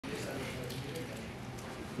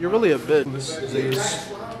You're really a bitch.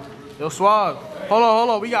 Yo, Suave. Hold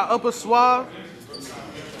on. We got upper Suave.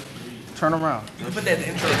 Turn around. You can put that in the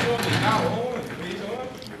intro.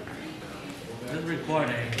 Just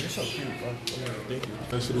recording. You're so cute, bro. Thank you.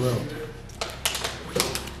 That shit around.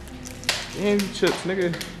 Damn, you chips,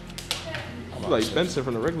 nigga. You like Spencer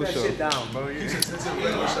from the regular show. Sit down, bro. Alright.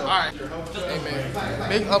 Hey, man.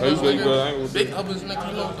 Big uppers, nigga. Big uppers, nigga.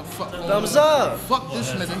 You know what the fuck. Thumbs up. Fuck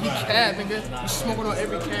this nigga. He cad, nigga. He smoking on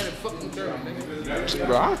every can and fucking dirt, nigga.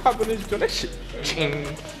 Bro, I'm hopping this joint. That shit.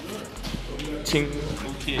 Ching. Ching.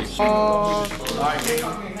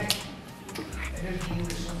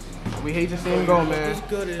 We hate to see him go, man. As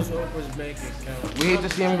good as Oprah's bank account. We hate to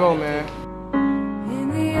see him go, man.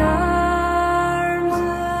 In the arms of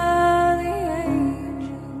the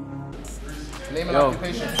angel. Name and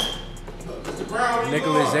occupation.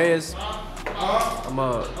 Nicholas Zayas. I'm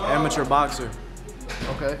a amateur boxer.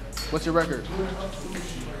 Okay. What's your record?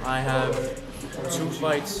 I have 2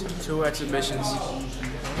 fights, 2 exhibitions.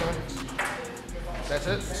 That's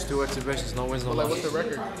it? It's 2 exhibitions, no wins, no Like, losses. what's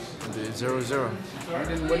the record? 0-0. You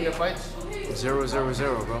didn't win your fights?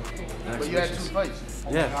 0-0-0, bro. But you had 2 fights.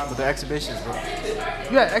 Yeah, but the exhibitions, bro.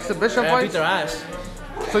 You had exhibition I beat fights? their ass.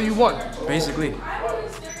 So you won? Basically.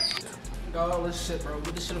 Got all this shit, bro.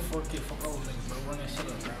 Get this shit a 4K. Fuck all niggas, bro. Run that shit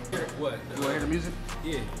up, bro. What? You wanna hear the music?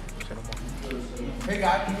 Yeah. Hey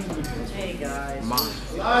guys. Hey guys.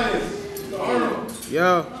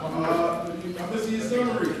 Yo.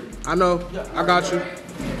 I know. I got you.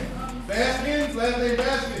 Baskins, last name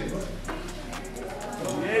Baskins.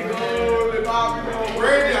 Diego,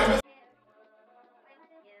 Brandon, I miss.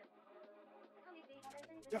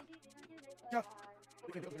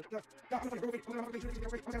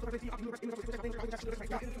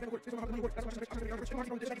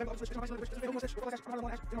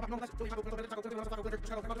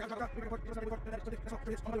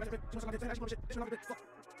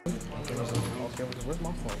 Where's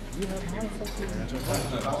my phone? You have my phone.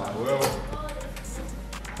 Well,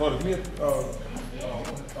 hold on, give me a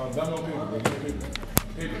download paper, bro. Give me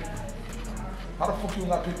paper. How the fuck you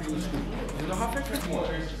not paper in school? You know how paper you want?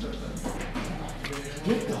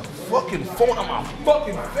 Get the fucking phone on my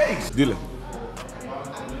fucking face. Deal it.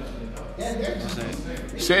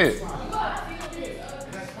 Say it.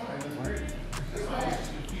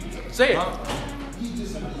 Say it.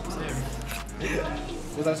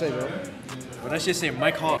 What's that say, bro? But that shit say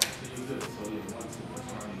Mike Hawk.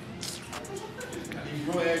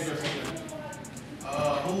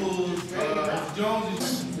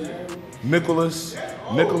 Nicholas,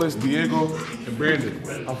 Diego, and Brandon.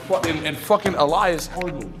 And fucking Elias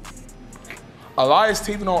Arnold. Elias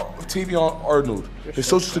Tavion Arnold. His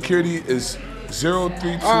social security is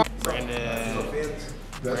 032. Brandon.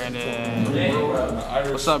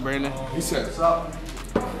 What's up, Brandon? He said,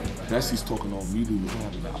 Bessie's talking on me, dude.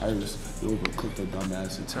 Having the Iris. They overcooked that dumb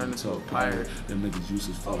ass and turned into a pirate. Them niggas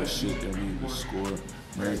useless full of shit. They don't even score.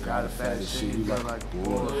 Mary got a fat as shit. You like,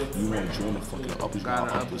 boy, you want to join the fucking up. You got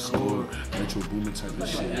up the score. Metro Boomin type of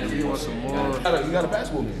shit. You want some more? You got a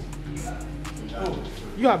basketball game?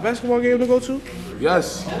 You got a basketball game to go to?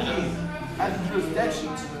 Yes. I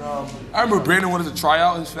remember Brandon wanted to try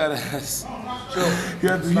out his fat ass. He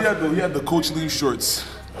had the Coach Lee shorts.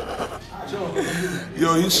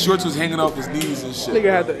 Yo, his shorts was hanging off his knees and shit.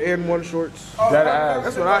 Nigga had the N1 shorts. That ass.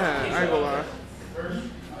 That's what I had. I ain't gonna lie.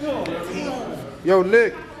 Yo,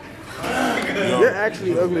 Nick. You're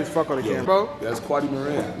actually ugly as fuck on the camera, bro. That's Quaddy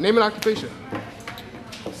Moran. Name and occupation.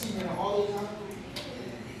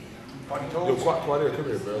 Yo, Quaddy, come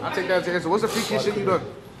here, bro. I'll take that as an answer. What's the freakiest shit you done?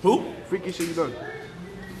 Who? Freakiest shit you done?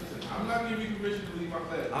 I'm not giving you permission to leave my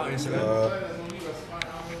class. I'll answer that.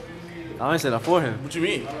 I'll answer that for him. What you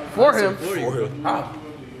mean? For him? For him. How?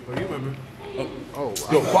 For you, remember? Oh, wow.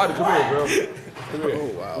 Yo, Quaddy, come here, bro. Come here. Oh,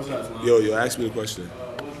 wow. Yo, ask me a question.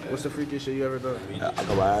 What's the freakiest shit you ever done? I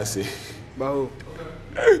got my ass in. By who?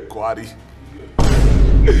 Quaddy.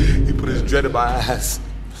 He put his dread in my ass.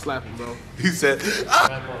 Slap him, bro. He said,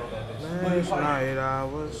 ah! Last night I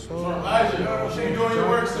was so... You doing your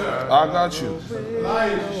work, sir? I got you.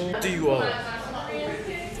 Do you all?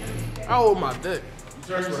 I hold my dick.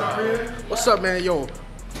 What's up, man? Yo,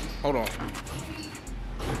 hold on.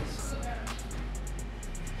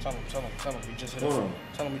 Tell him. We just hit affiliate.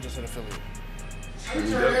 Tell him we just hit affiliate.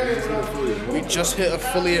 We just hit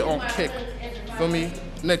affiliate on Kick. Feel me?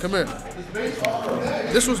 Nick, come here.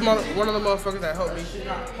 This was one of the motherfuckers that helped me. You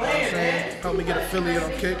know what I'm saying? Helped me get affiliate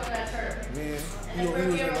on Kick. Man, he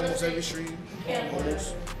was in almost every stream.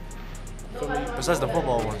 Almost. Feel me? Besides the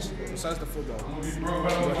football ones. Besides the football. But he's the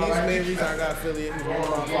main reason I got affiliate. He's one of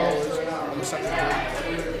my followers. I'm a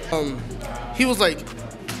second. He was like,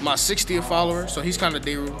 my 60th follower, so he's kind of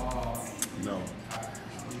Daru. No.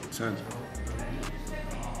 10.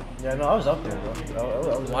 Yeah, no, I was up there, bro.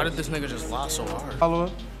 I was Why did this nigga just lie so hard? Follower,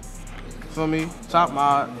 feel me? Top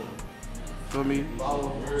mod, feel me?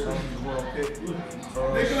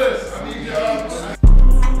 Nicholas, I need your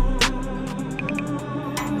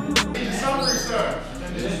summary, sir.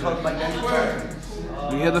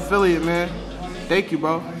 We hit affiliate, man. Thank you,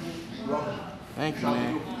 bro. Thank you,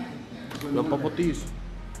 man. Yo, pop with these.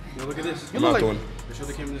 Yo, look at this. You look like... Show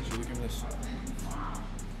the camera this. Show the camera this.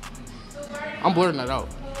 I'm blurring that out.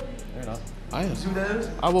 You're not. I am. See what that is?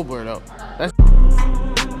 I will blur it out. That's...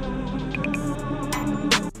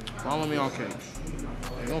 Follow me on Kick.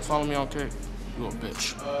 If you don't follow me on Kick, you a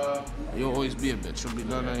bitch. You'll always be a bitch. You'll be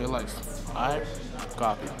done in your life. Alright?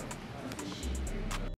 Copy.